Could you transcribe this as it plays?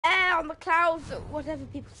on the clouds, whatever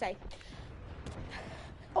people say.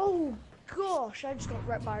 Oh gosh, I just got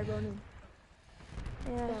wrecked by running.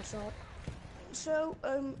 Yeah. That's all. So,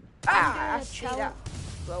 I see that.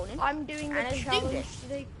 Rolling. I'm doing And a it's challenge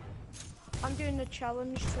today. I'm doing a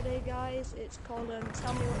challenge today, guys. It's called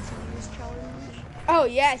Tell Me What to Use challenge. Oh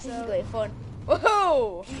yes, this is really fun.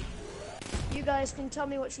 Whoa! You guys can tell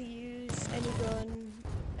me what to use, any gun,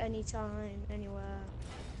 anytime, anywhere.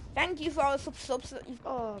 Thank you for all the subs that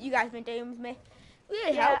you guys been doing with me.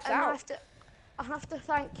 Really helps out. I have to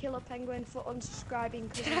thank Killer Penguin for unsubscribing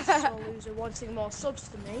because he's a sore loser wanting more subs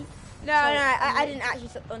to me. No, I didn't actually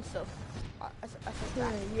unsub.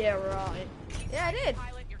 Yeah, right. Yeah, I did.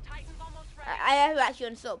 I have actually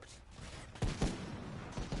unsubbed.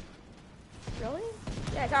 Really?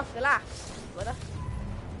 Yeah, it's after the last, brother. I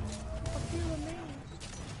feel amazed.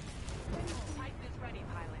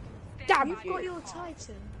 Damn You've got your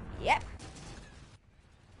Titan? Yep.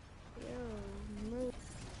 Yo, move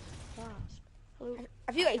fast. Hello.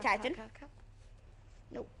 Have you got your Titan?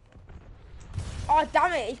 Nope. Oh,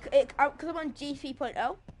 damn it. Because I'm on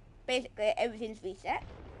G3.0, basically everything's reset.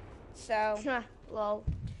 So, lol.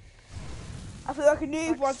 I feel like a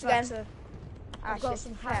noob once again. I've got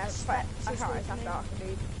some hacks. I can't really have that off a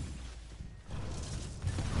noob.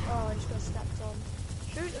 Oh, I just got stepped on.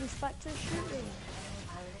 Shoot him, Spectre, shoot him.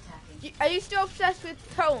 Are you still obsessed with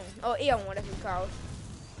Tone or Eon, whatever it's called?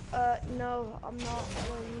 No, I'm not.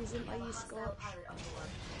 I use him. I use Scorch.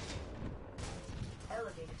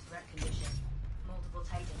 Elevated threat condition. Multiple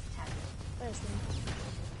Titans detected. There's him.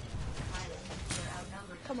 They're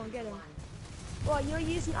outnumbered. Come on, get him. What, you're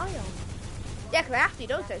using Ion? Yeah, because I have to,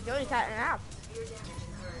 don't I? It's the only Titan I have.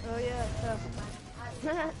 Oh, yeah, perfect.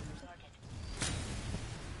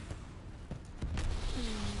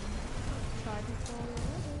 Titanfall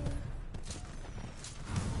already.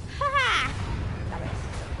 Haha! Damn it.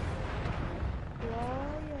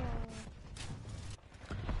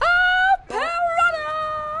 Oh, Power Runner!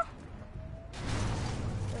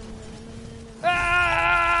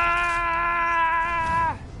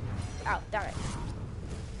 Oh, damn it.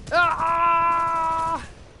 Ah!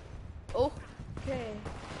 Oh. Okay.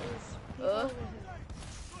 Got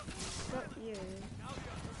you.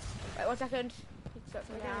 Wait 1 second.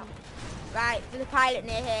 Right, there's a pilot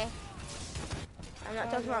near here. I'm not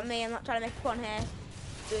talking about me, I'm not trying to make a pun here.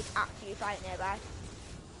 There's actually a pilot nearby.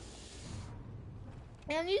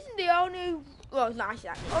 And I'm using the all new, well, it's not actually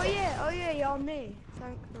that new. Oh yeah, you're me.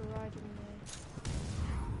 Thanks for riding me.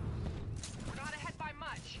 We're not ahead by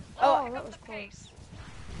much. Oh, that was close.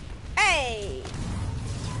 Hey!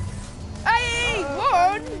 Hey!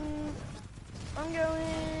 One! I'm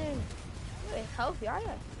going. Really healthy, are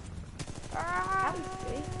you?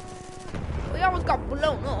 We almost got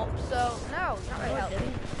blown up, so no, not really healthy.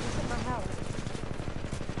 Look at my house.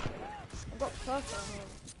 I've got purple.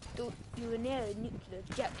 Dude, you were near a nuclear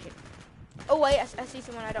ejection. Oh wait, I see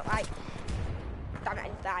someone I don't like. Damn it, I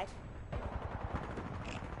just died.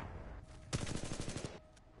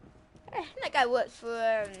 That guy works for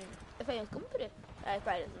a famous company. He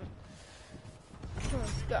probably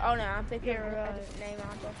doesn't. Oh no, I'm thinking of a different name,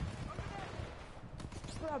 aren't I?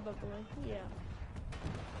 Probably, yeah.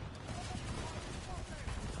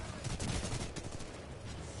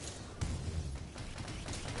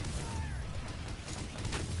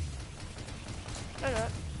 I know.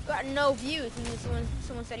 Got no views, and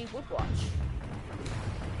someone said he would watch.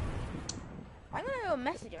 I'm gonna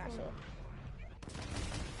message him actually.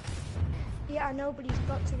 Yeah, I know, but he's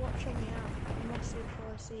got to watch on the app. Message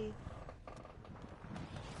or see.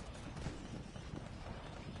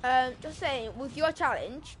 Just saying, with your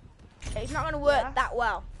challenge, it's not going to work that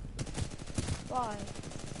well. Why?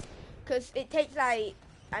 Because it takes like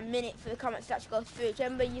a minute for the comments to actually go through. Do you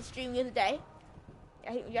remember your stream the other day?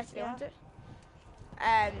 I think yesterday, wasn't it?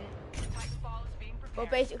 Well,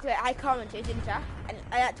 basically, I commented, didn't I? And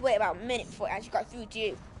I had to wait about a minute before it actually got through to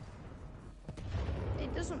you.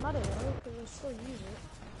 It doesn't matter though, because I still use it.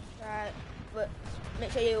 Right, but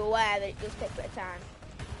make sure you're aware that it does take a bit of time.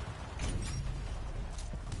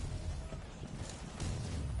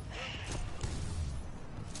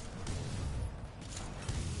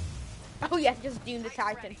 Oh yes, just doing the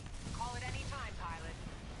Titan. Call it any time, pilot.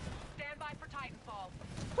 Stand by for Titanfall.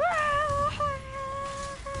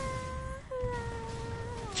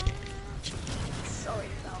 Sorry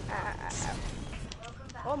about that.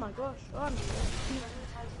 Oh my gosh.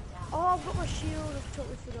 Oh, I've got my shield. I've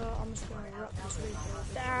totally forgot. I'm just going to wrap this refill.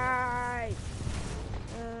 Die!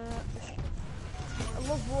 I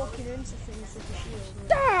love walking into things with the shield.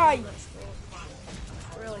 Die! It's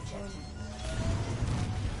really fun.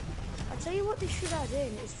 I'll tell you what they should add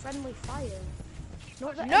in is friendly fire.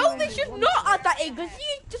 Not that No, anyone they would should want not it. add that in because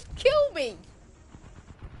you just kill me.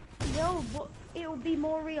 No, but it'll be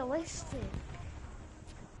more realistic.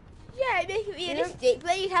 Yeah, it makes it You know- realistic. But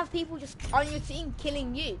then you'd have people just on your team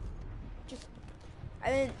killing you, just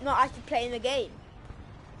and then not actually playing the game,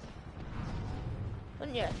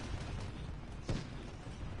 wouldn't you?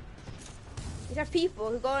 You'd have people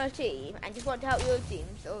who go on a team and just want to help your team,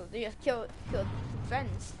 so they just kill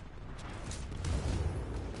friends.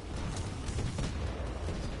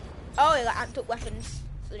 Oh, you got amped up weapons,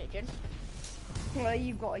 Solution. Well,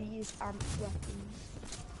 you've got to use amped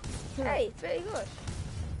weapons. Hey, pretty good.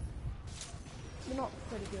 They're not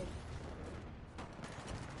pretty good.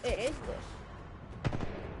 It is good.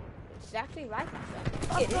 Exactly right, my friend.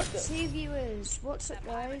 I've It got is good. 2 viewers. What's up,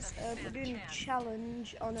 guys? We're doing a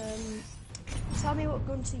challenge on tell me what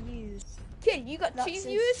gun to use. Kid, you got That 2 says-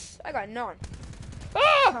 views? I got none. Ah!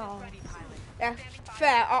 Oh, Ready, pilot. Yeah,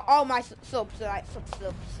 fair. All my subs are like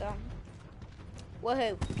subs, so.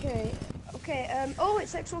 Woohoo. okay. Oh,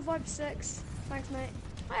 it's X1556. Thanks, mate.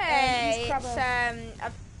 Hey, he's it's, Crabber.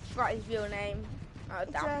 I forgot his real name. Oh,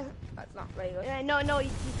 It's, damn. That's not very good. no, you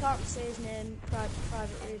can't say his name.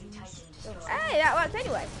 Private reasons. Don't say. Hey, that worked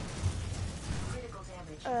anyway. Critical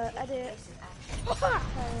damage. Edit. I Crabber.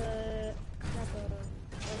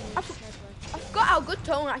 forgot how good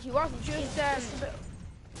Tone actually was. He's, Just a bit.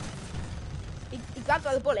 he grabbed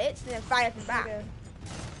all the bullets and then fired them back. Okay.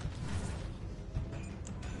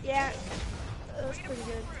 Yeah, that's pretty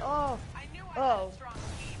good. Oh, I knew I had Oh. a strong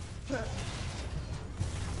team.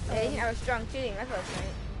 Yeah, he didn't have a strong team, that's what I was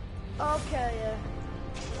saying. okay, yeah.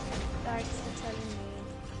 Thanks for telling me.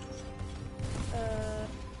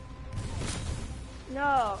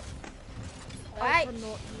 No. I Right.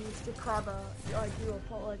 cannot use the crabber. I do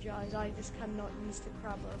apologise. I just cannot use the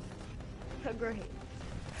crabber. Great.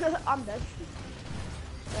 I'm dead.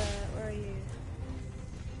 Where are you?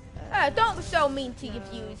 Don't be so mean to your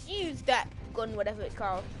viewers. Use that gun, whatever it's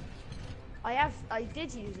called. I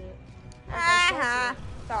did use it. Like I said Ah,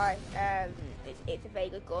 to sorry. It's a very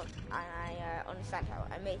good gun, and I understand how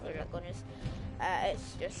amazing that gun is.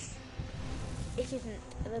 It's just, it isn't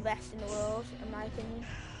the best in the world, in my opinion.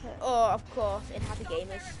 Or, of course, in Happy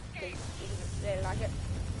Gamers, because he doesn't really like it.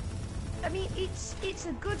 I mean, it's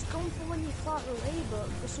a good gun for when you fight the Labour,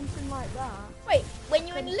 for something like that. Wait, when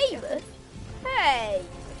you're in Labour? Hey!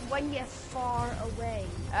 When you're far away.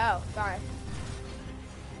 Oh, sorry.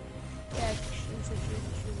 Yeah,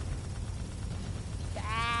 shoot.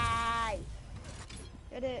 Die!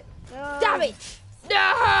 Get it. No. Damn it!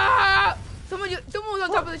 No! Someone was on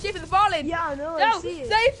top of the ship and they're falling! Yeah, I know, No! I see it.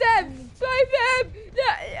 Save them! Save them!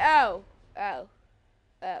 No! Oh.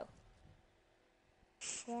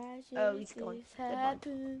 Oh, he's gone. Tragedies Goodbye.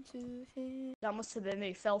 happen to him. That must have been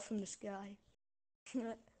me, fell from the sky.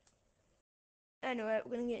 Anyway,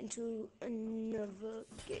 we're gonna get into another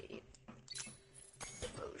game.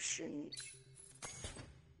 Devotion.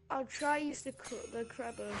 I'll try use the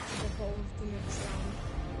crabber to hold the next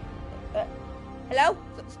round. Hello?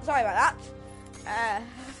 Sorry about that.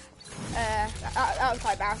 That was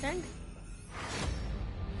quite embarrassing.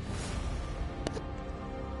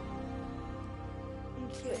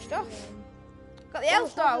 Switched off. Got the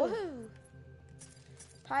L-Star, hello. woohoo!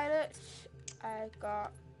 Pilot, I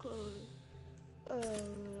got...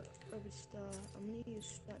 Rubber star. I'm gonna use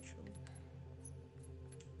spectral.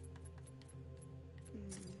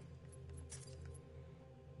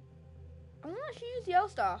 I'm gonna actually use the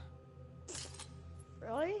L-Star.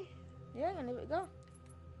 Really? Yeah, I'm gonna give it a go.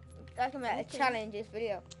 I can make a challenge this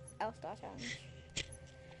video. L-Star challenge.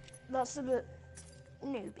 That's a bit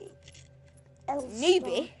newbie.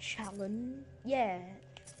 Newbie? Challenge? Yeah.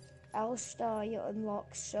 L-Star you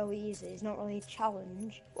unlock so easy. It's not really a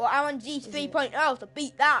challenge. Well, I'm on G3.0 to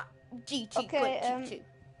beat that G2.22.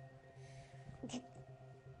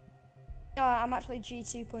 Okay, I'm actually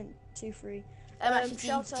G2.23. I'm actually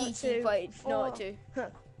shout out to G2.02.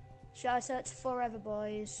 Shout out to Forever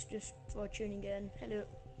Boys just for tuning in. Hello.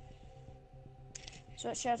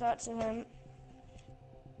 So shout out to him.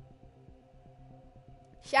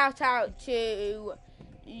 Shout out to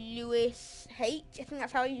Lewis H. I think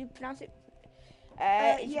that's how you pronounce it.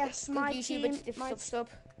 Yes, good my YouTuber, team. sub.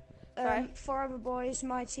 Sorry. Forever Boys,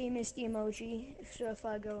 my team is the emoji. So if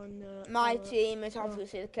I go on My team is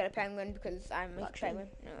obviously the Killer Penguin because I'm a Black penguin.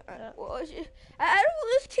 No, Yeah. what was it? I don't know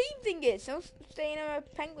what this team thing is. I'm saying I'm a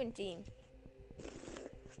penguin team.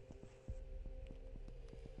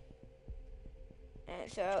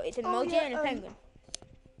 So it's an emoji and a penguin.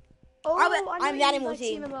 Oh, I'm I know the what animal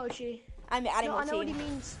you mean by team. emoji. I'm the animal No, I know what he team.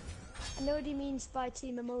 means. I know what he means by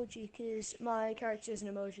team emoji because my character is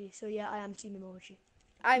an emoji. So yeah, I am team emoji.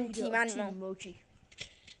 I'm You team got animal. Team emoji.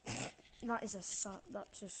 That is a sad.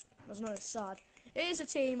 That's not as sad. It is a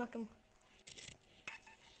team. I can.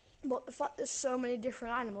 But the fact there's so many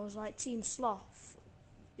different animals, like Team Sloth.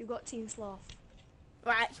 You've got Team Sloth.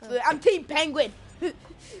 Right, I'm Team Penguin.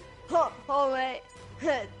 Oh mate.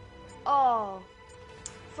 Oh.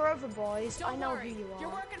 Forever Boys, Don't I know worry. who you You're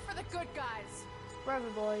are. working for the good guys. Forever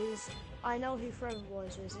Boys, I know who Forever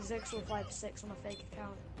Boys is. It's XL56 on a fake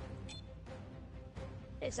account.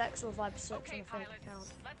 It's XL56 on a Okay, fake pilots. account.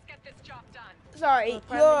 Let's get this job done. Sorry,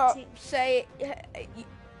 Well, you're Team- say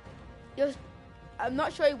you're. I'm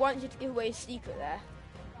not sure he wants you to give away his secret there.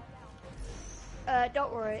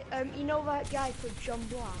 Don't worry. You know that guy called John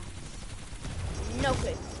Black? No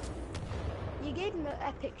clue. You gave him an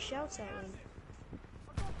epic shout out when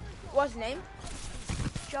What's his name?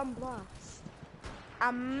 John Blast.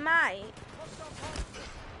 I might.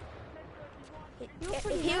 You're If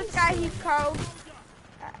pretty he was nice the guy to who him. called,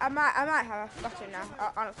 I might have. I've forgotten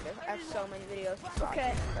now. Honestly, I have so many videos. but I Okay.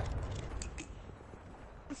 can't remember.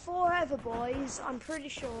 Forever Boys, I'm pretty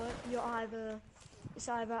sure it's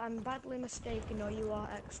either I'm badly mistaken or you are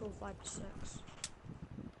XL56.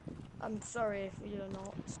 I'm sorry if you're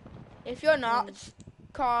not. If you're not,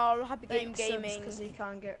 call Happy Game Gaming. Because he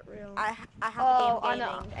can't get real. I have Oh, I Game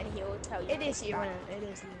know. Gaming, and he will tell you. It is you, about isn't it? It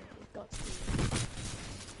is you. You've got to be.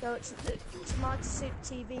 So it's Smart Suit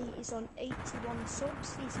TV is on 81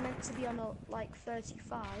 subs. He's meant to be on like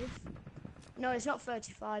 35. No, it's not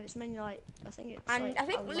 35. It's mainly like I think it's. And like I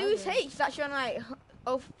think 11. Lewis H is actually on like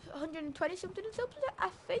 120 something subs. I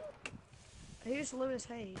think. Who's Lewis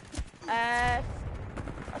Hayes? A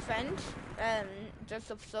friend. Just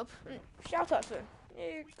sub. Shout out to him.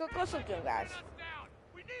 Yeah, go sub to him, guys.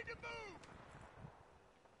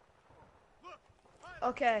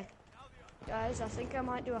 Okay, guys, I think I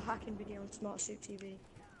might do a hacking video on Smart Suit TV.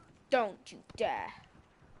 Don't you dare.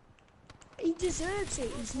 He deserves it.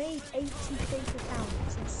 He's made 80 fake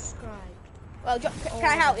accounts and subscribed. Well, can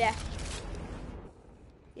I help you?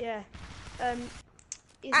 Yeah.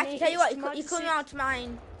 He's Actually, made- tell you what, Smart you come Suit- round to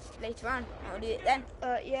mine later on. I'll do it then.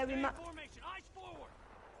 Yeah, we might.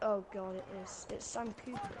 Oh god, it is. It's Sam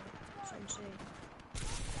Cooper. Sam C.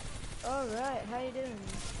 Alright, how you doing?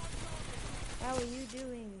 How are you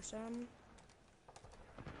doing, Sam?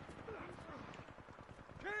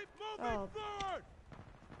 Oh.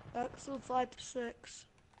 XL56.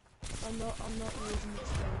 I'm not using this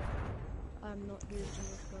gun. I'm not using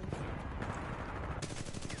this gun.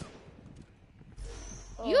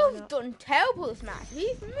 Oh, You've no. done terrible this match.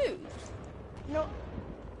 You've moved. No.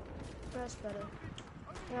 That's better.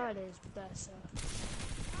 Yeah, it is better.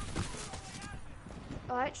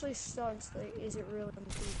 I actually started to think, is it really on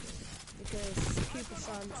Cooper? Because Cooper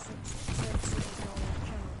Sam said is not on that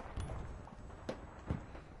channel.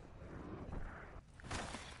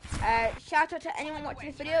 Shout out to anyone watching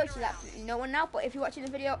this video. There's absolutely no one now, but if you're watching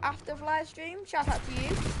the video after the live stream, shout out to you.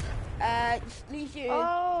 Just leave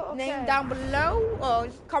your name down below, or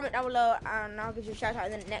just comment down below, and I'll give you a shout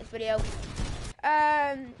out in the next video.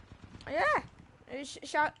 Yeah.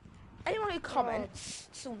 Shout anyone who comments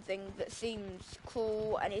something that seems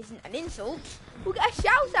cool and isn't an insult will get a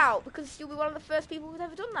shout out because you'll be one of the first people who's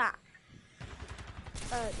ever done that.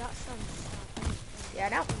 That sounds sad. Yeah, I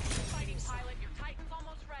know. Fighting pilot, your Titan's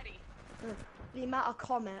almost ready. The amount of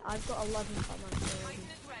comment, I've got 11 comments already.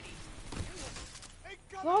 Titan is ready.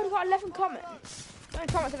 I've already got 11 comments. The only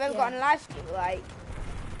comments I've ever got on a live stream were like,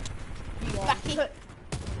 you backy.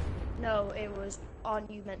 No, it was,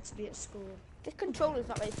 aren't you meant to be at school? This controller's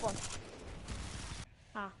not very fun.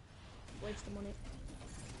 Ah, waste of money.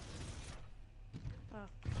 Ah.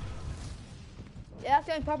 Yeah, that's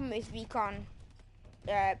the only problem is Recon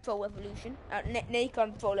Pro Evolution.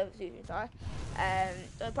 Nikon Pro Evolution, sorry.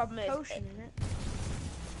 The only problem is... Potion in it.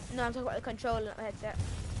 No, I'm talking about the controller, not the headset.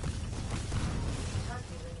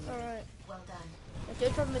 Alright. Well done. The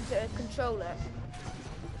only problem with the controller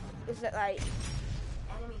is that, like,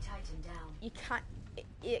 Enemy Titan down. you can't...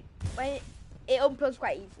 It unplugs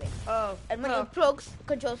quite easily. Oh. And when it unplugs, the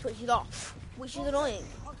controller switches off, which is annoying.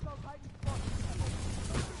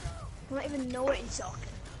 I don't even know what he's talking.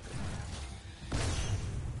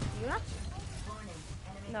 You not? Warning.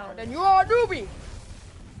 Enemy No. Then you are a newbie!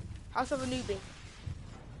 House of a newbie.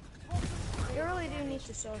 You really do need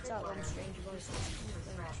to sort out them strange voices.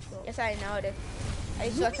 Yes, I know I do. I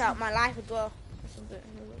need to sort out my life as well.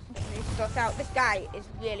 I need to sort out. This guy is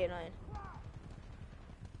really annoying.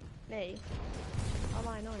 Me? Am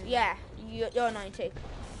I annoying? Yeah, you're annoying too.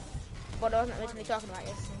 But I wasn't originally talking about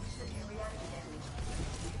you.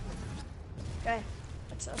 Okay.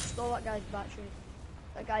 I stole that guy's battery.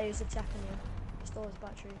 That guy who's attacking you. I stole his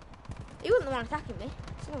battery. He wasn't the one attacking me.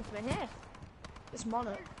 Someone from in here. It's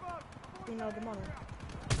Monarch. You know the model.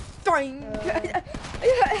 Doink!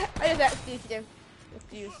 I just executed him.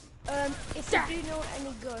 Excuse. If you do know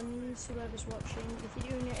any guns, whoever's watching, if you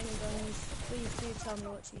do know any guns, please do tell me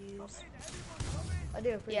what to use. I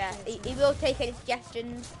do appreciate Yeah, it. he will take any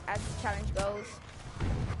suggestions as the challenge goes.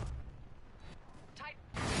 Titans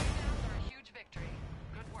are a huge victory.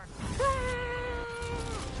 Good work.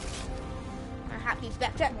 I'm happy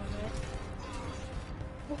Spectre.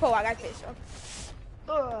 Whoa, I got this.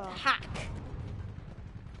 Hack.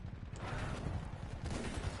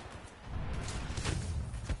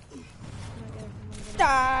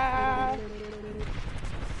 Da.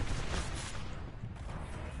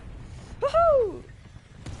 Woohoo!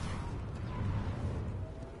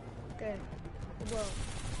 Okay. Whoa.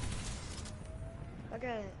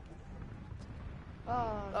 Okay.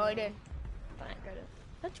 Oh, Oh, I did. I got it.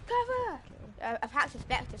 Let's cover. I've hacked the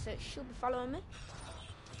Spectre, so it should be following me.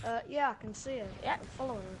 Yeah, I can see it. Yeah. I'm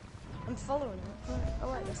following it. I'm following it.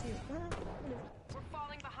 Oh, wait, I see it. We're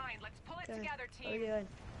falling behind. Let's pull it Okay. together, What are you team. doing?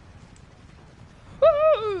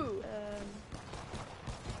 Woohoo!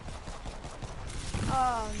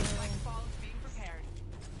 Oh, no. Titanfall is being prepared.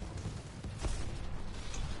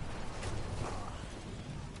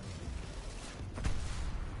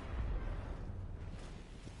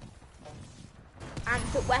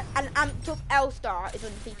 An amped up L-Star is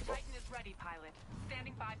undefeatable. Titan is ready, pilot.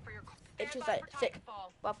 Standing by for your. It's just Stand like by for sick.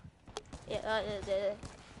 Titanfall. Bob. Yeah,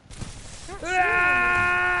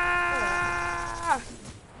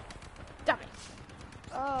 damn it.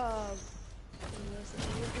 Oh.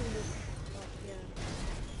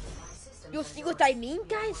 You see what I mean,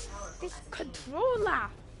 guys? This controller.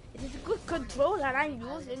 It is a good controller. I'm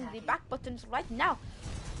using the back buttons right now.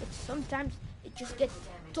 But sometimes it just gets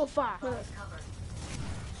tougher.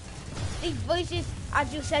 These voices,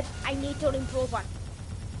 as you said, I need to improve on.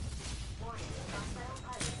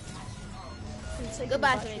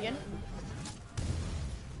 Goodbye, Surgeon.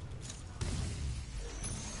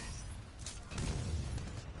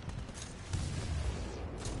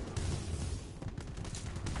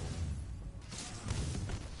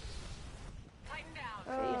 Titan down.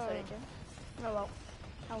 See you, Surgeon. Oh well.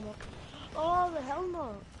 Helmet. Oh, the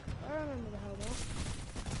helmet. I remember the helmet.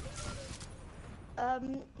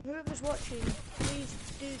 Whoever's watching, please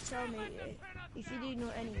do tell me if you do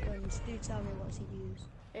know any guns. Do tell me what to use.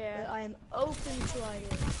 Yeah. I am open to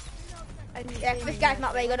ideas. Yeah, this guy's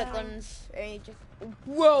not very good at guns. He just...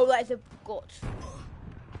 Whoa, that is a gut.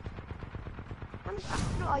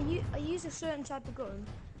 No, I use a certain type of gun,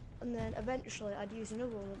 and then eventually I'd use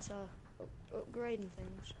another one once I upgrading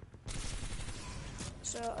things.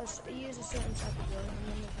 So I use a certain type of gun, and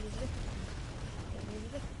then I use a different one. Then I use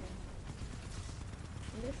a different one.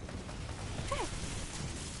 And a different one. Hey.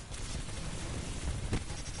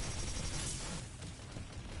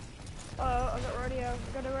 Oh, I got radio.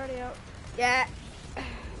 I got a radio. Yeah.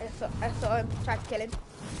 I saw him try to kill him.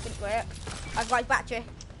 Didn't work. I've got his battery.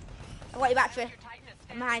 I've got your battery. Your Titan is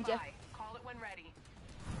I'm standing behind you. by. Call it when ready.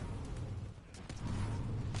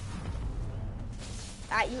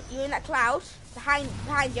 Alright, you're in that cloud. Behind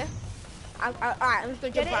you. Alright, I'm just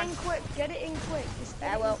gonna Get jump it on. in quick. Get it in quick. Just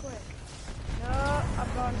get I it will. in quick. No,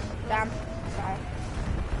 I've gone. Damn. Sorry.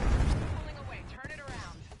 Pulling away. Turn it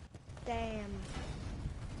around. Damn.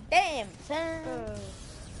 Damn, son. Oh.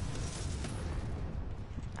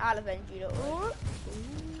 I'll avenge you, don't worry. Ooh.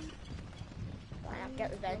 I'll get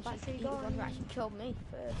revenge. Battery He's the one who gone. actually killed me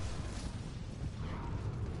first.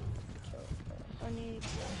 I need.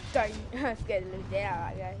 Don't. I'm scared to lose the air,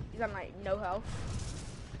 that guy. He's on like no health.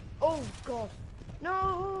 Oh God.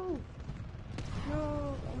 No.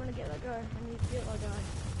 No. I'm gonna get that guy. I need to get that guy.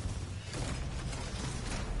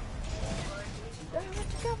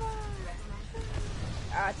 Let's cover.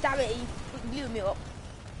 Damn it, he blew me up.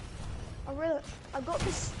 I got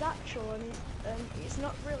this statue and it's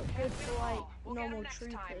not really good for like We'll get 'em normal next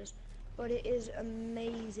troopers, but it is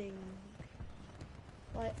amazing.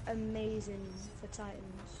 Like amazing for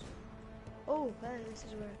Titans. Oh, hey, this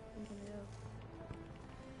is where I'm gonna go.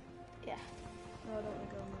 Yeah, No, I don't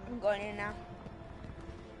wanna go now. I'm going in now.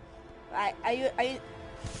 Right, are you?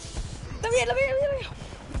 Let me in.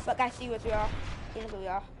 But guys, see what we are. He knows where we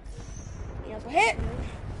are. He knows we're hit.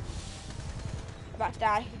 About to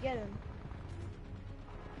die. Did you get him?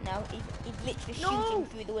 No, he's literally No! shooting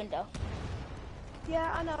through the window.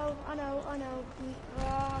 Yeah, I know. I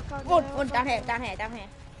can't Run down here.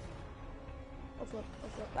 I'll flip.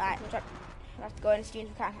 Right, I have to go in as soon as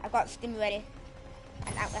we can. I've got stim ready.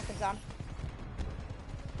 And out weapons on.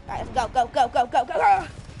 Right, let's go. Pilot,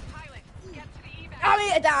 get to the evac.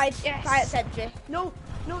 I died. Yes. Fire sentry. No,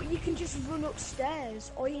 No, you can just run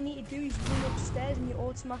upstairs. All you need to do is run upstairs and you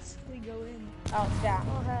automatically go in. Oh, damn.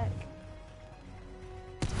 Oh heck.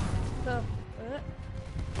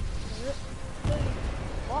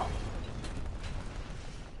 What?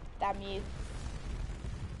 Damn you.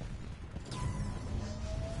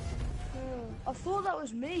 I thought that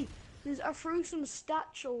was me. Because I threw some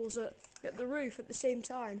statues at the roof at the same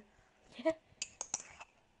time.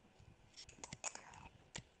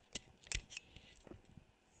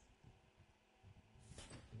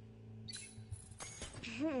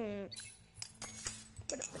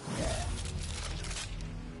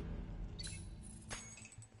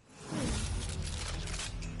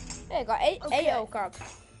 There, got eight Okay. AO cog.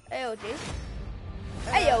 AOG.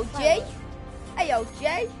 AOG.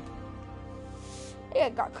 AOG. Yeah,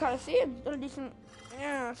 got Coliseum. Done a decent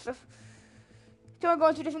stuff. Do you want to go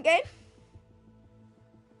into a different game?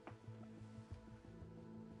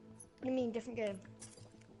 What do you mean, different game?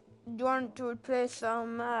 Do you want to play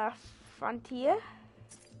some Frontier?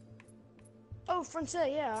 Oh, Frontier,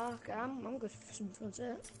 yeah. Okay, I'm good for some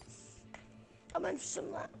Frontier. I'm in for some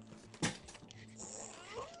of that.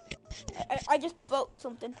 I just broke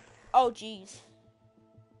something. Oh, jeez.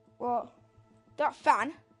 What? That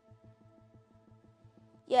fan.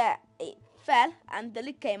 Yeah, it fell and the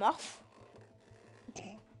lid came off.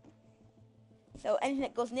 So anything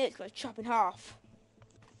that goes near it's going to chop in half.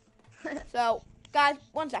 So, guys,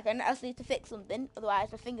 1 second. I just need to fix something.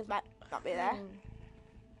 Otherwise, my fingers might not be there.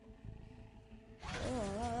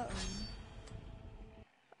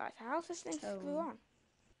 Right, so how's this thing screw on?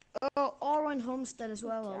 Oh, or on Homestead as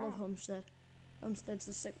well. I love Homestead. Homestead's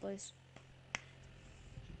a sick place.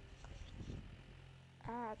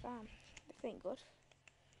 Ah, damn. This ain't good.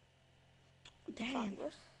 Damn.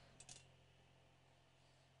 Good.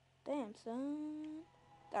 Damn, son.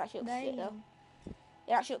 That actually looks sick, though.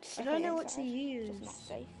 Yeah, actually looks sick. I don't know what to use. Just not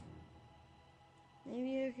safe.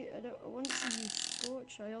 Maybe I want to use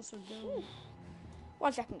Scorch. I also don't.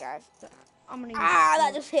 1 second, guys. I'm gonna use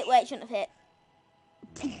that just hit where it shouldn't have hit.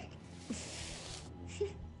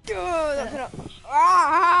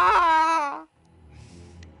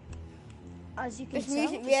 As you can This tell,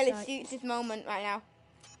 music really suits this moment right now.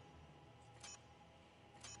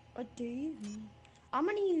 What do you mean? I'm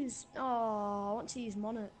gonna use. Oh, I want to use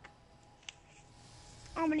Monarch.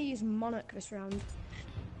 I'm gonna use Monarch this round.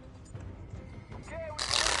 Okay, we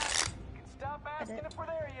can stop asking if we're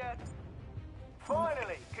there yet.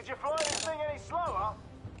 Finally, could you fly this thing any slower?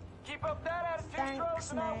 Keep up that attitude, Thanks,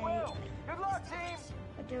 Strohs, and I mate. will. Good luck, team.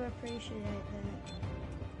 I do appreciate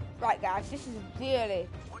that. Right, guys, this is really.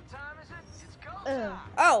 What time is it? It's go time.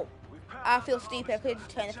 Oh, I feel stupid. I could just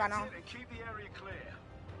turn the fan on. And keep the area clear.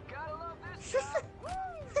 Gotta love this job.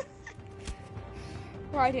 Woo!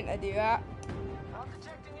 Why didn't I do that? I'm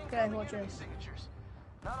detecting Okay, incoming watch enemy this. signatures.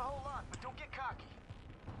 Not a whole lot, but don't get cocky.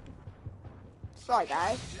 Sorry,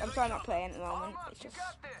 guys. I'm sorry I'm not playing at the moment. Arm up, It's you just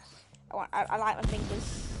got this. I like my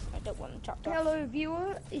fingers. I don't want them chopped off. Hello,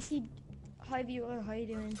 viewer. Hi, viewer. How you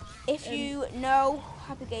doing? If you know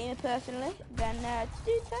Happy Gamer personally, then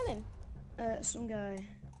do tell him. Some guy.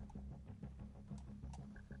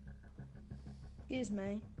 Excuse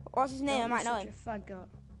me. What's his name? I Don't might be know such him. a fag god.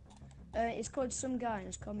 It's called some guy and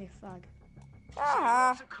it's called me a fag. Ah,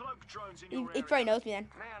 Lots of cloak drones in he your area. probably knows me then.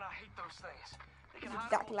 Man, I hate those things. They can hide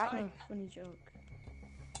Exactly all like time. me. Oh, funny joke.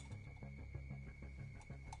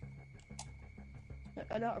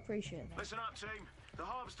 I don't appreciate that. Listen up, team. The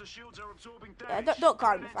harvester shields are absorbing Yeah, damage. don't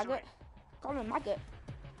call him a faggot. Call him a maggot.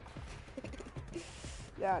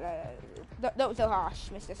 No. Don't be so harsh,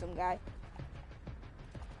 Mr. Some Guy.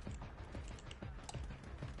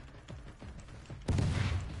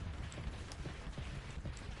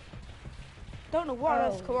 Don't know what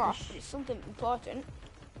else come off. It's something important.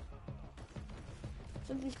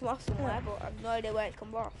 Something's come off somewhere, but I've no idea where it's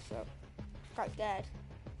come off, so I'm quite scared.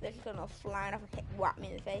 They're just gonna flying off and whack me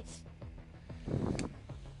in the face.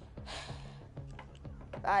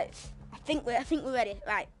 Right, I think we're ready.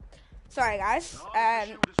 Right, sorry guys.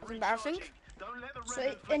 It's embarrassing.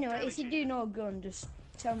 So anyway, if you do know a gun, just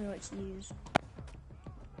tell me what to use.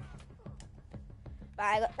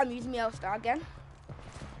 Right, I'm using my L-Star again.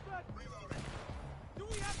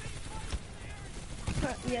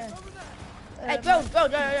 Yeah. Hey, go.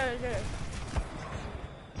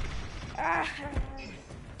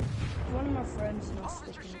 One of my friends is not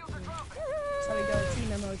sticking it to me. So we go team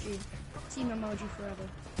emoji. Team emoji forever.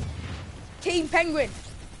 Team Penguin.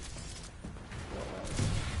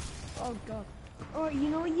 Oh god. Oh, you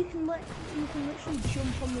know you can literally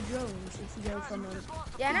jump on the drones if you go from a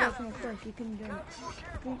Yeah, I you know. go from a cliff. You can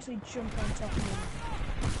actually jump on top of them.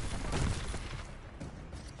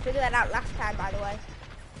 Figured that out last time, by the way.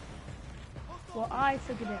 Well, I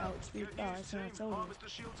figured it out to be bad, so I told you. Harvester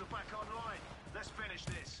shields are back online. Let's finish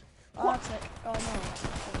this. Oh, that's it. Oh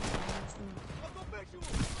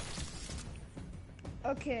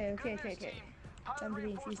no. Okay. Time to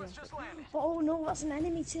be enthusiastic. Oh no, that's an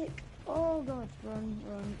enemy tick. Oh god, run.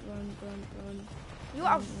 You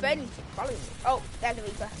are very following me. Oh, there's a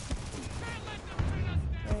Reaper.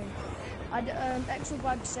 Exo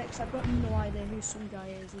Vibe 6, I've got no idea who some guy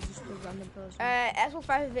is. He's just a random person.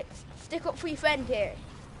 SL5, stick up for your friend here.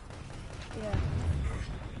 Yeah.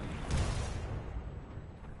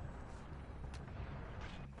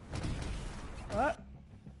 What?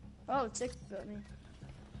 Oh, tick got me.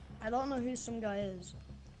 I don't know who some guy is.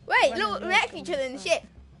 Wait, look, we're next to each other in the ship.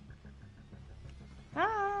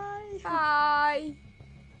 Hi. Hi.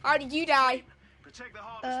 How did you die? Protect the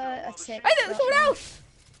harvester. A tick. I thought it was someone else.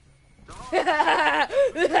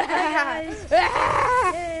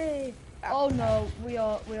 Yay. Oh no, we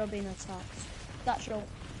are being attacked. That shot.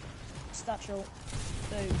 Boom.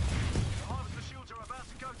 The harvester shields are about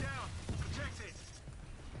to go down. Protect it.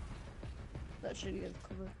 That should give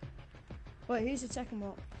cover. Wait, who's attacking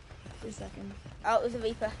what? Who's second? Oh, it was a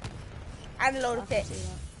Reaper. And a load of ticks.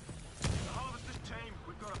 The harvester's team,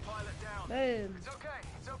 we've got a pilot down. Boom. It's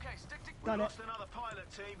okay. Stick to Got it. lost another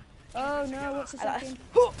pilot team. Oh no, what's the second?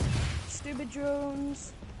 Stupid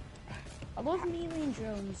drones. I love melee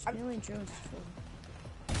drones. Melee drones is fun.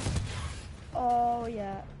 Oh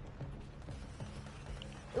yeah.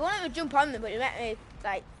 It won't let me jump on them, but it let me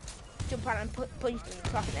like jump on and punch them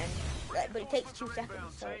across them. Like, but it takes 2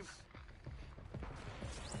 seconds. So.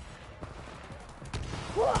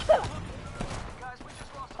 Guys, we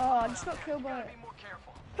just lost. Oh, I just got killed by. Be more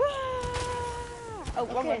careful. Oh,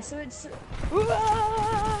 one Okay, more. so it's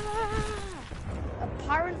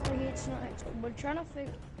apparently it's not. We're trying to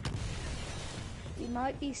figure. It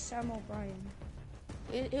might be Sam O'Brien.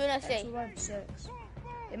 Who did I say? Web 6.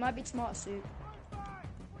 It might be Smart Suit.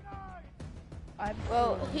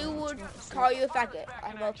 Well, who would call you a faggot?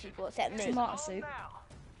 I know people except me. Smart Suit.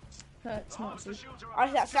 Smart Suit.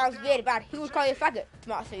 Honestly, that sounds really bad. Who would call you a faggot?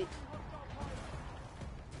 Smart Suit.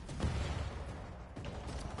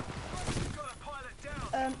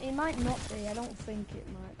 It might not be. I don't think it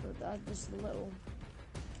might, but that's just a little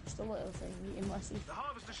thing. Unless The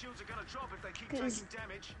harvester shields are gonna drop if they keep Cause- taking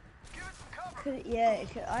damage. Give it some cover.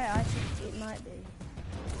 I think it might be.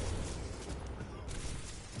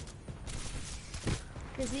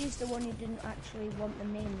 Because he's the one who didn't actually want the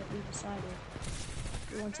name that we decided.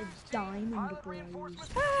 We wanted Diamond Bros. On the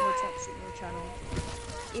Top Secret channel.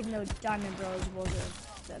 Even though Diamond Bros was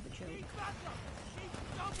a bit of a joke.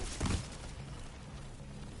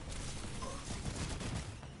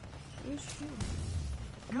 Who's shooting?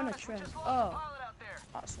 I'm gonna try. Oh,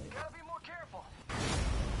 that's it. Gotta be more careful.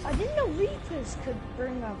 I didn't know Reapers could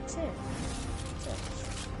bring out tips.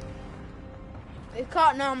 They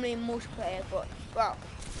can't normally in multiplayer, but well,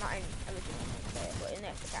 not in original multiplayer, but in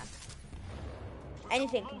this they can.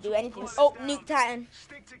 Anything can do anything. Oh, nuke Titan.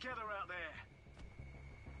 Stick together out there.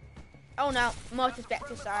 Oh no, Mortar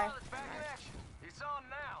Spectre, sorry. Pilot's back in action. It's on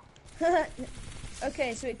now.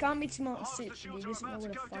 Okay, so it can't be Smart Harvester Suit, but he shields are doesn't know about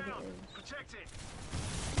what to a go faggot down. is. Protect it.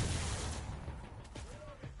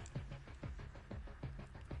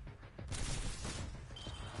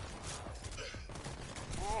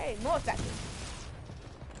 Hey, Mortar Spectre.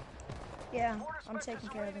 Yeah, I'm taking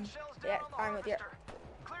care of him. Yeah, I'm with you.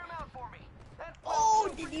 Clear him out for me. Oh,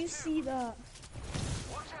 did you see that?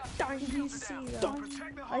 Watch out. Did you see that?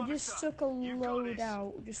 Protect the I just harvester. took a You got load this.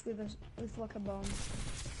 out just with like a bomb.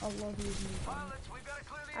 I love using these bombs. Pilots, we've got to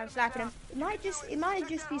clear the I'm enemies sniping out. him. It might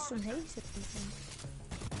just be some haste or something.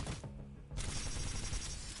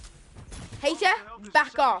 Hater,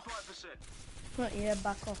 back off. 75%. But yeah,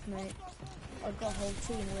 back off, mate. I've got a whole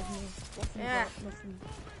team with me. Nothing Yeah. but nothing.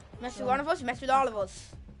 Mess with one of us, you mess with all of us.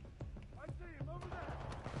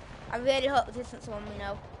 I really hope this isn't someone we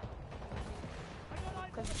know.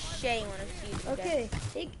 Because it's a shame when it's you. Okay,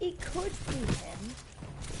 it could be him.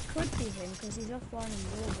 It could be him because he's offline in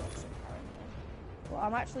Roblox apparently. But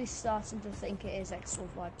I'm actually starting to think it is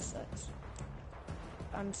X156.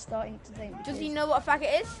 I'm starting to think. Does it he is- know what a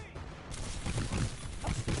faggot is?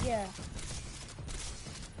 Yeah.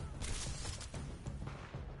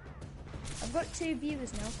 I've got 2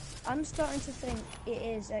 viewers now. I'm starting to think it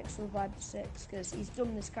is X156 because he's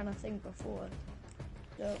done this kind of thing before.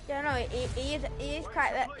 So Yeah, no, he is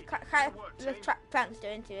quite the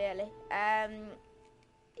prankster, isn't he, really?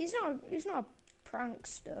 he's not a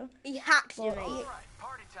prankster. He hacks you, Well, mate. All right,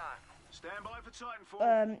 party time. Stand by for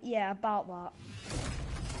Titanfall. Yeah, about that.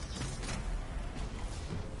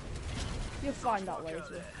 You'll find out later.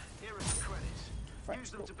 Here are the credits.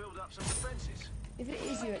 Use them to build up some defenses. If it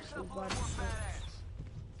is your actual bad sucks.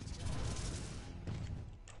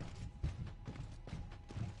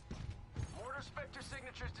 Mortar Spectre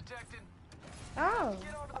signatures detected. Oh,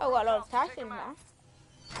 Oh, got a lot of Titan now.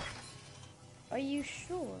 are you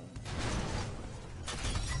sure?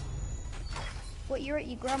 What, you're at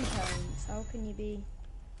your grandparents? How can you be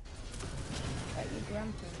at your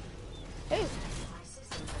grandparents? Who? My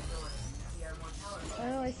systems are yours. We are more powerful.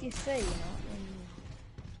 Well, if you say you're not, then...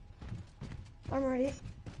 I'm ready.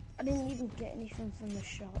 I didn't even get anything from the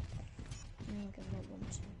shop. No, I don't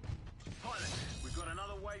want to. Pilot, we've got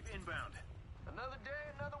another wave inbound. Another day,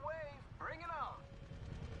 another wave. Bring it on.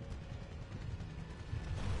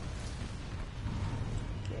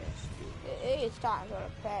 Yes. It is starting to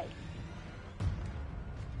pay.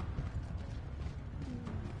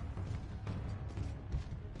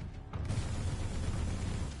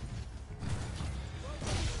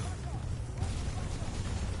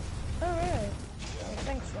 Alright. Oh,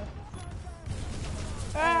 thanks, sir.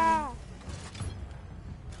 Ah!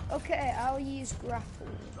 Okay, I'll use grapple.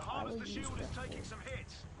 The I will harvester use shield is grapple. taking some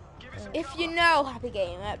hits. Give it some If cover. you know Happy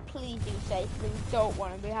Gamer, please do say we don't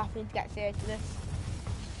want to be having to get serious to this.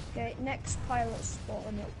 Okay, next pilot spot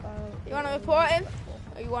on it. You want to report him?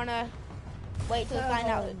 Or you want to wait till we find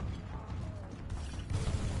out?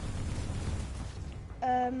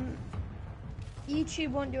 YouTube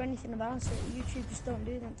won't do anything about it. YouTube just don't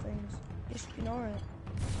do them things. Just ignore it.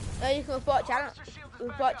 No, you can report channels.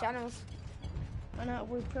 Report channels. I know,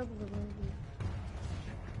 we probably will do.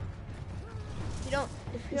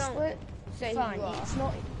 If you Just don't let- say Fine, who you are.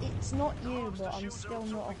 it's not you, but I'm still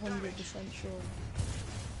not 100% sure.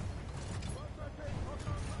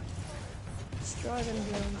 Destroy them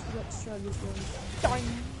drones. We got to destroy these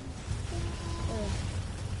drones.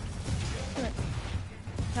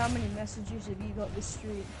 How many messages have you got this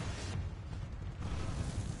stream?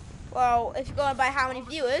 Well, if you're going by how many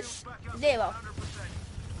viewers, 0.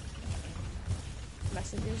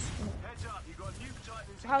 Messages? Heads up, you got nuke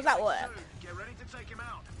titans. How's that incoming work? soon. Get ready to take him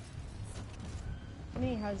out. I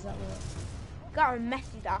mean, how does that work? Got a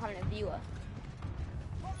message without having a viewer.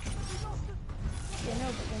 Yeah, no,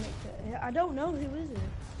 but then I don't know who is it.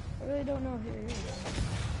 I really don't know who it is.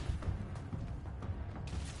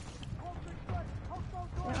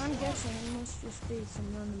 Yeah, I'm guessing it must just be some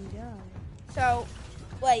random guy. So,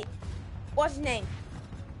 wait, what's his name?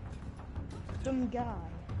 Some guy.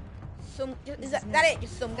 Is that it?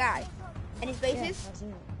 Just some guy? Any Yeah, spaces? that's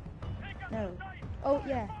it. No. Oh,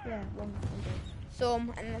 yeah, one base.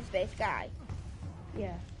 Some and then space guy.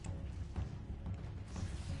 Yeah.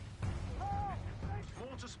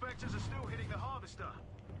 Mortar Spectres are still hitting the harvester.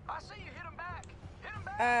 I see you hit him back. Hit him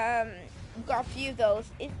back. We've got a few of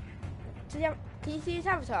those. Can you see his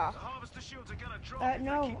avatar? The harvester shields are gonna drop. if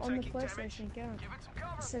No, they keep on the taking damage. PlayStation can't. Give it some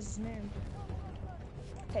cover. It says his name.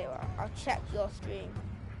 Tell you what, I'll check your stream.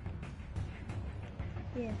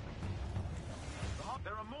 Yeah.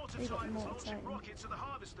 There are mortar They got titans mortar launching titan. rockets at the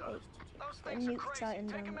harvester. Those A things are nuke crazy. Titan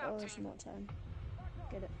Take down. them Oh, out, it's team. not Titan.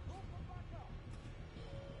 Get it.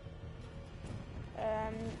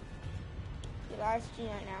 Your live stream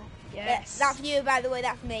right now. Yes. That viewer, by the way,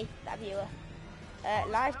 that's me. That viewer.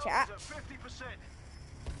 Live chat. At 50%.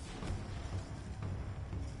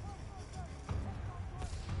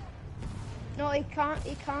 No, he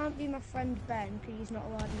can't be my friend Ben because he's not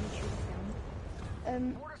allowed a YouTube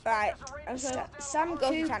friend. Right. I'm sorry. Sam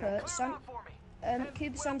Go to Cooper, channel.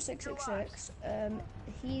 Cooper Sam 666.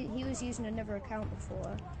 He was using another account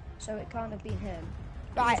before, so it can't have been him.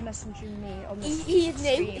 Right. He was messaging me on the He is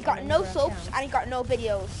new. stream He's got on no another subs account. and he got no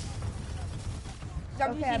videos. So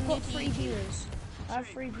I'm Okay, I using put YouTube. 3 viewers. I have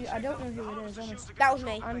 3 viewers. I don't know who it is, honestly. That was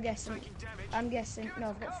me. I'm guessing. No,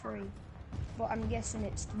 I've got 3. But I'm guessing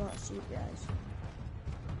it's Smart Suit guys.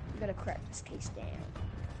 We gotta crack this case down.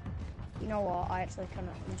 You know what? I'm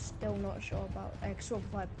still not sure about Exo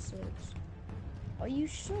 5 6. Are you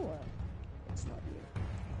sure? It's not you.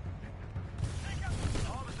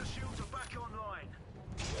 Harvester shields are back online.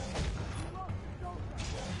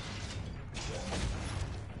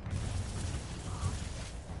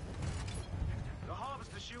 The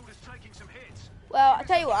harvester shield is taking some hits. Well, I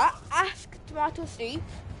tell you what. Ask Tomato Soup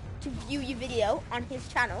to view your video on his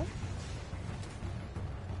channel.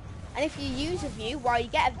 And if you use a view while you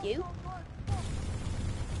get a view,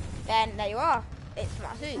 then there you are. It's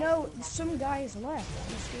Tomato Soup. No, some guy is left.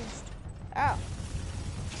 He's just. Oh.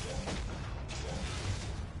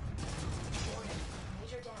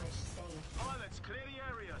 Major damage sustained. Pilots, clear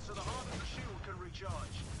the area so the harvester shield can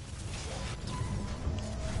recharge.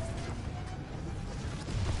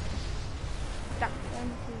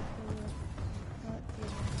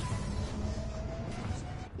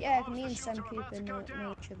 Yeah, me and Sam Cooper know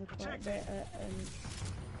each other quite a bit.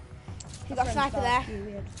 You got a sniper there.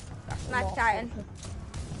 Sniper Titan.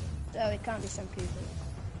 Oh, it can't be Sam Cooper.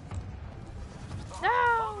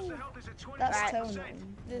 No! That's Right.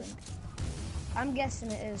 Tone. I'm guessing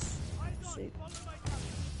it is Soup.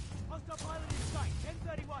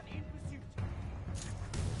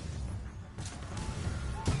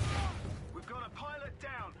 We've got a pilot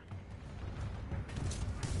down.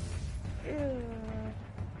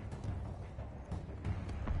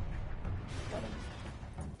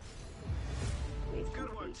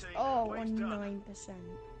 Good work, team. Oh, Wave's on done. 9%.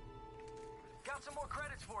 Got some more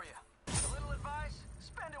credits for you. A little advice,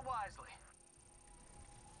 spend it wisely.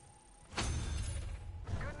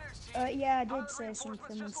 Good news, team. Yeah, I Pilot did say reinforcements something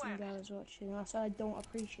when just some landed. guy was watching. I said I don't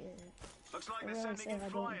appreciate it. Looks like I they're really sending say in I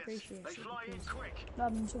don't flyers. appreciate They it fly in because quick.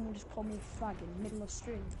 rather than someone just call me a fag in the middle of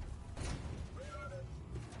stream.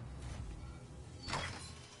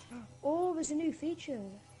 Oh, there's a new feature.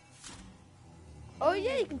 Oh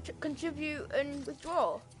yeah, you can contribute and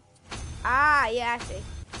withdraw. Ah, yeah, I see.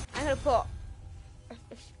 I'm gonna put.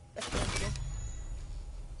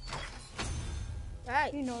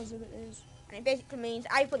 Right. Who knows if it is? And it basically means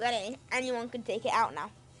I put that in, anyone can take it out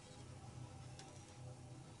now.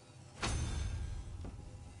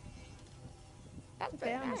 That's Okay,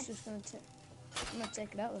 very I'm nice. just gonna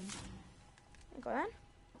take it out then. Go on.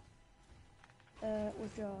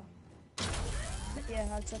 Withdraw. Yeah,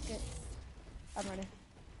 I'll take it. I'm ready.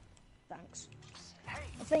 Thanks.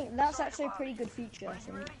 I think that's actually a pretty good feature, I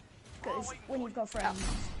think. Because when you've got friends.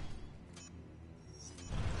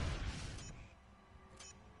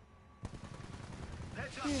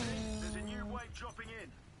 Heads up, there's a new wave dropping in.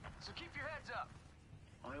 So keep your heads up.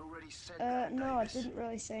 I already said that. No, I Davis. didn't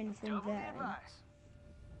really say anything Double the then. advice.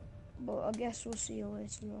 But I guess we'll see you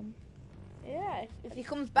later on. Yeah, if he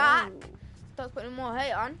comes back, Oh. starts putting more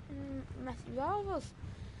hate on, messes all of us.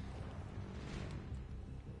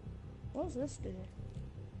 What's this do?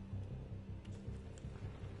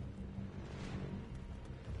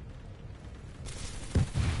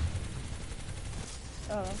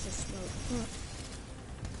 Oh, that's a smoke.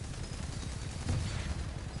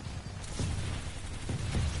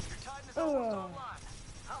 Your Titan is almost online.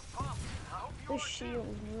 I'm pumped. I hope you This are too. shield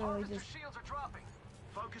is really Harvester just... shields are dropping.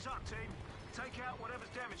 Focus up, team. Take out whatever's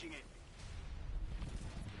damaging it.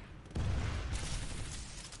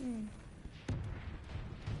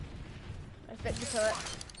 I expect you to it.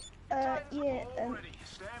 Yeah, Already.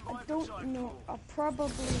 Stand by I for don't Titanfall. know. I probably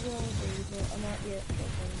will be, but I might be at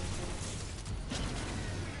football.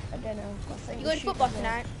 I don't know. I think You we going to should football go.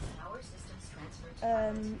 tonight? Power systems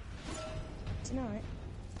transferred. Tonight.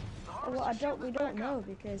 Well, we don't know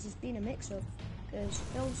because there's been a mix-up. Because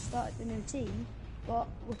Phil started the new team, but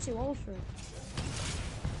we're too old for it.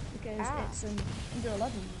 Because it's under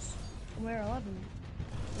 11s, and we're 11.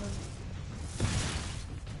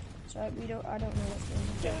 So I don't know what's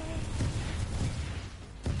going on.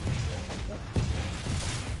 But,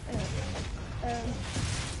 anyway,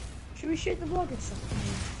 should we shoot the vlog or something?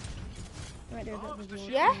 Might do a bit of a vlog.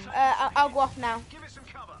 Yeah? I'll go off now. Give it some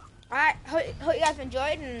cover. Alright, hope you guys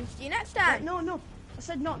enjoyed and see you next time. No. I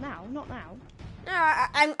said not now. Not now. No,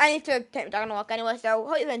 I need to take my dog on a walk anyway, so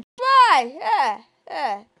hope you enjoy. Bye!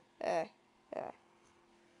 Yeah.